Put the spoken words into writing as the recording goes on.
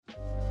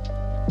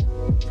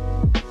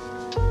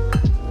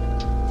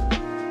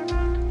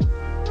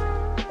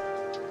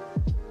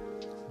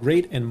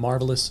Great and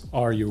marvelous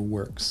are your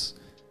works,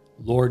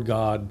 Lord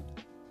God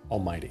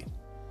Almighty.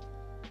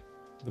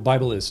 The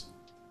Bible is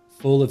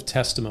full of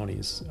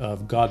testimonies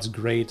of God's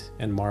great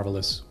and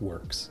marvelous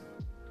works.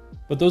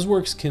 But those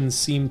works can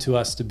seem to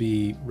us to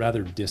be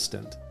rather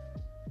distant.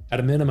 At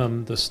a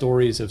minimum, the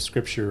stories of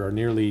Scripture are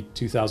nearly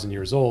 2,000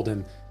 years old,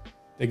 and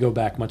they go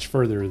back much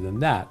further than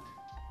that.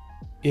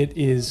 It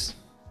is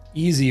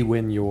easy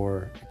when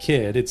you're a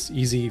kid, it's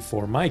easy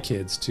for my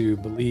kids to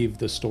believe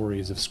the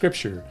stories of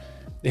Scripture.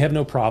 They have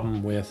no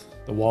problem with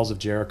the walls of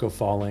Jericho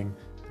falling,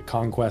 the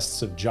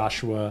conquests of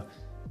Joshua,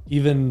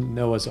 even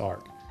Noah's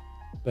Ark.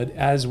 But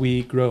as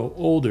we grow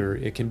older,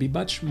 it can be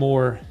much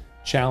more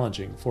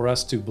challenging for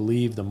us to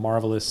believe the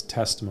marvelous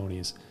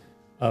testimonies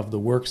of the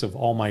works of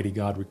Almighty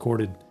God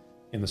recorded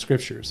in the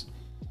Scriptures.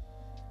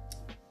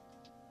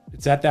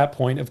 It's at that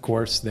point, of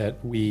course,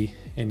 that we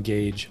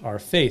engage our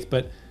faith,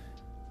 but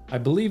I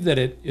believe that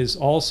it is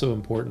also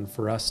important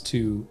for us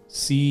to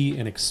see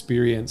and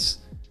experience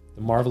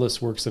the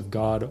marvelous works of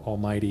God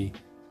Almighty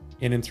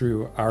in and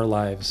through our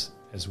lives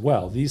as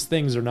well. These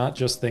things are not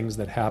just things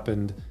that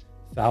happened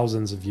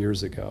thousands of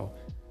years ago.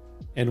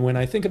 And when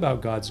I think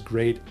about God's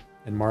great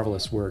and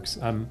marvelous works,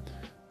 I'm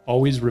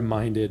always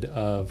reminded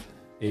of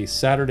a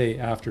Saturday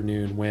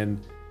afternoon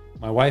when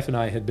my wife and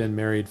I had been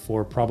married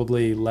for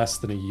probably less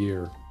than a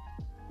year.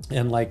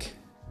 And like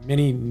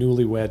many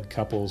newlywed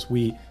couples,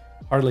 we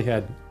hardly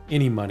had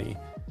any money.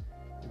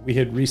 We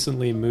had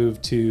recently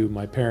moved to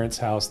my parents'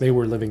 house. They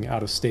were living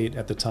out of state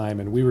at the time,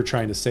 and we were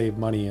trying to save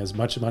money, as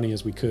much money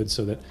as we could,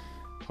 so that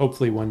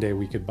hopefully one day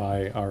we could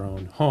buy our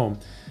own home.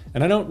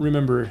 And I don't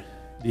remember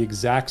the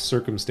exact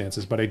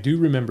circumstances, but I do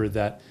remember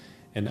that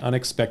an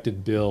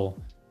unexpected bill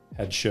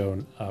had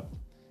shown up,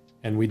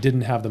 and we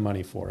didn't have the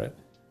money for it.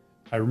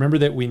 I remember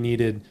that we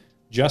needed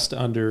just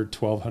under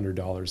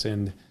 $1,200,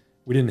 and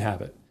we didn't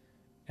have it.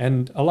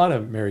 And a lot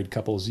of married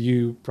couples,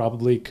 you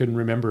probably couldn't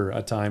remember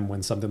a time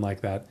when something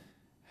like that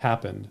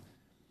happened.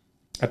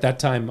 At that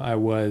time, I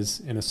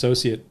was an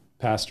associate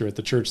pastor at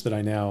the church that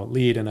I now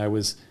lead, and I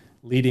was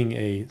leading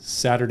a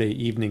Saturday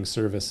evening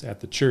service at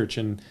the church.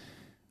 And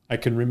I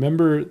can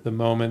remember the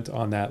moment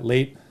on that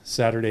late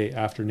Saturday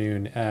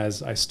afternoon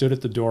as I stood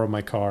at the door of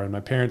my car in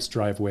my parents'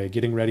 driveway,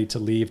 getting ready to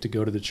leave to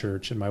go to the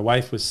church, and my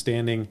wife was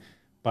standing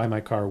by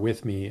my car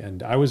with me,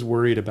 and I was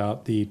worried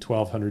about the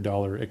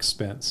 $1,200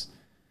 expense.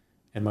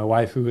 And my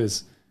wife, who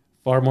is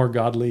far more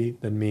godly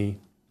than me,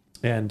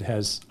 and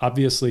has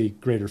obviously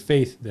greater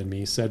faith than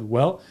me, said,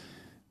 well,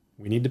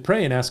 we need to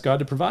pray and ask God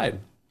to provide.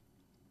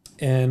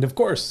 And of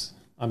course,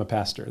 I'm a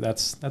pastor.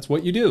 That's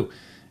what you do.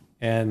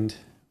 And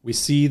we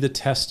see the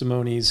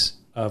testimonies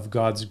of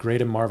God's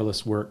great and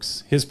marvelous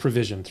works, his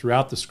provision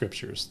throughout the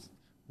Scriptures.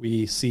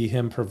 We see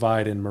him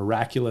provide in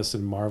miraculous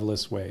and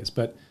marvelous ways.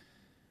 But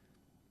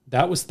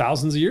that was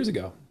thousands of years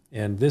ago.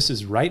 And this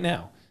is right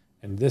now.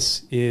 And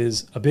this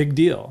is a big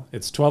deal.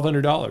 It's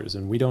 $1,200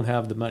 and we don't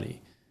have the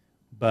money.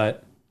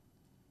 But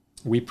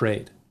we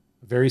prayed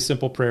a very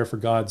simple prayer for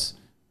God's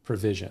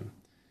provision.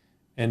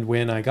 And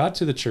when I got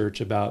to the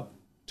church about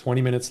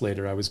 20 minutes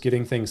later, I was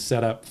getting things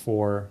set up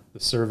for the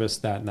service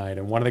that night.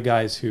 And one of the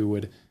guys who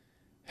would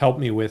help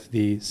me with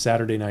the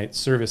Saturday night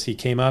service, he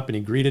came up and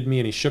he greeted me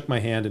and he shook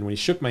my hand. And when he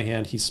shook my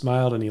hand, he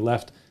smiled and he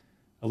left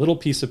a little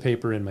piece of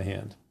paper in my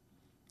hand.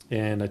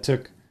 And I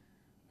took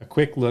a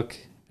quick look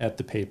at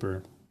the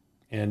paper,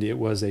 and it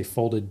was a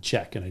folded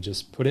check. And I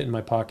just put it in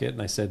my pocket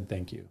and I said,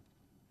 thank you.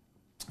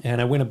 And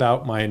I went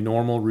about my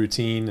normal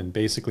routine and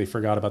basically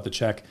forgot about the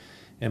check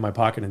in my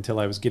pocket until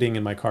I was getting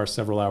in my car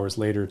several hours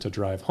later to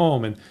drive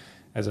home. And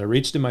as I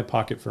reached in my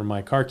pocket for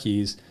my car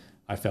keys,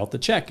 I felt the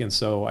check. And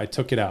so I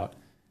took it out.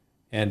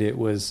 And it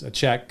was a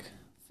check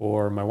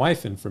for my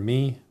wife and for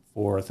me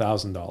for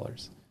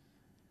 $1,000.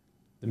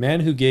 The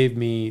man who gave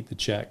me the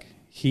check,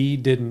 he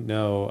didn't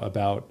know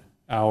about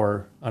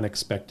our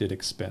unexpected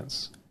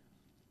expense.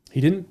 He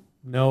didn't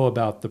know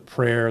about the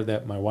prayer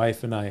that my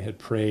wife and I had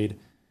prayed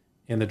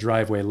in the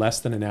driveway less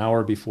than an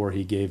hour before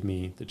he gave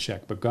me the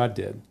check, but God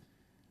did.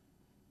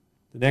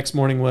 The next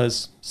morning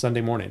was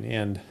Sunday morning,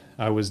 and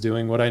I was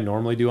doing what I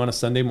normally do on a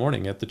Sunday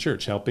morning at the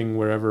church, helping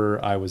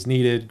wherever I was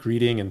needed,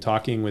 greeting and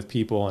talking with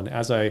people. And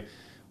as I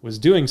was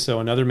doing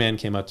so, another man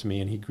came up to me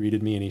and he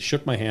greeted me and he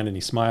shook my hand and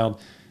he smiled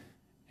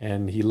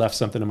and he left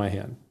something in my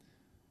hand.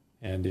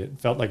 And it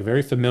felt like a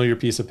very familiar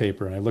piece of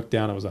paper. And I looked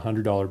down, it was a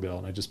 $100 bill,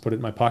 and I just put it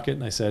in my pocket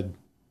and I said,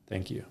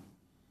 thank you.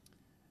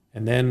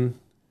 And then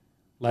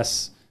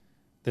less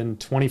than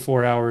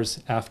 24 hours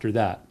after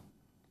that,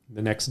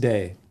 the next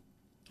day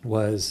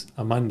was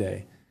a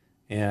Monday.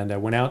 And I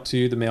went out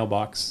to the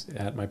mailbox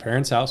at my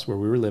parents' house where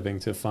we were living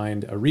to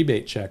find a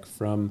rebate check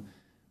from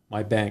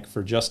my bank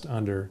for just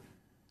under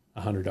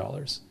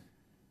 $100.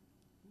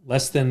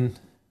 Less than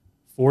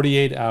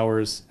 48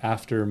 hours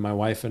after my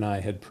wife and I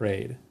had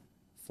prayed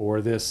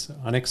for this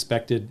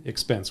unexpected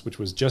expense, which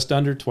was just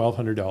under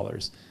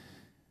 $1,200,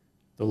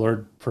 the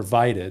Lord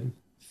provided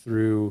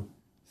through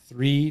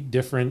 3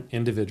 different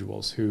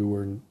individuals who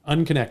were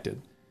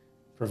unconnected,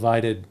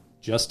 provided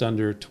just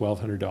under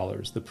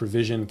 $1,200. The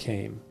provision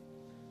came.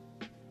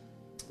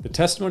 The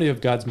testimony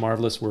of God's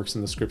marvelous works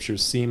in the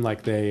scriptures seem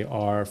like they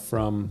are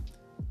from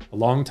a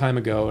long time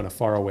ago in a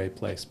faraway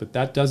place, but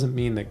that doesn't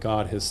mean that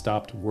God has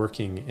stopped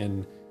working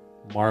in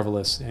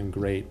marvelous and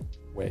great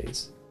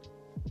ways.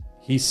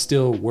 He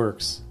still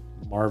works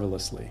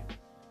marvelously.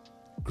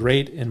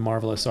 Great and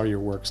marvelous are your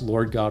works,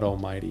 Lord God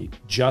Almighty.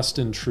 Just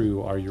and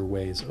true are your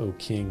ways, O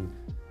King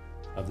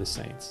of the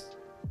saints.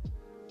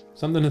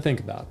 Something to think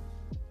about.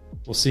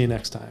 We'll see you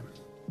next time.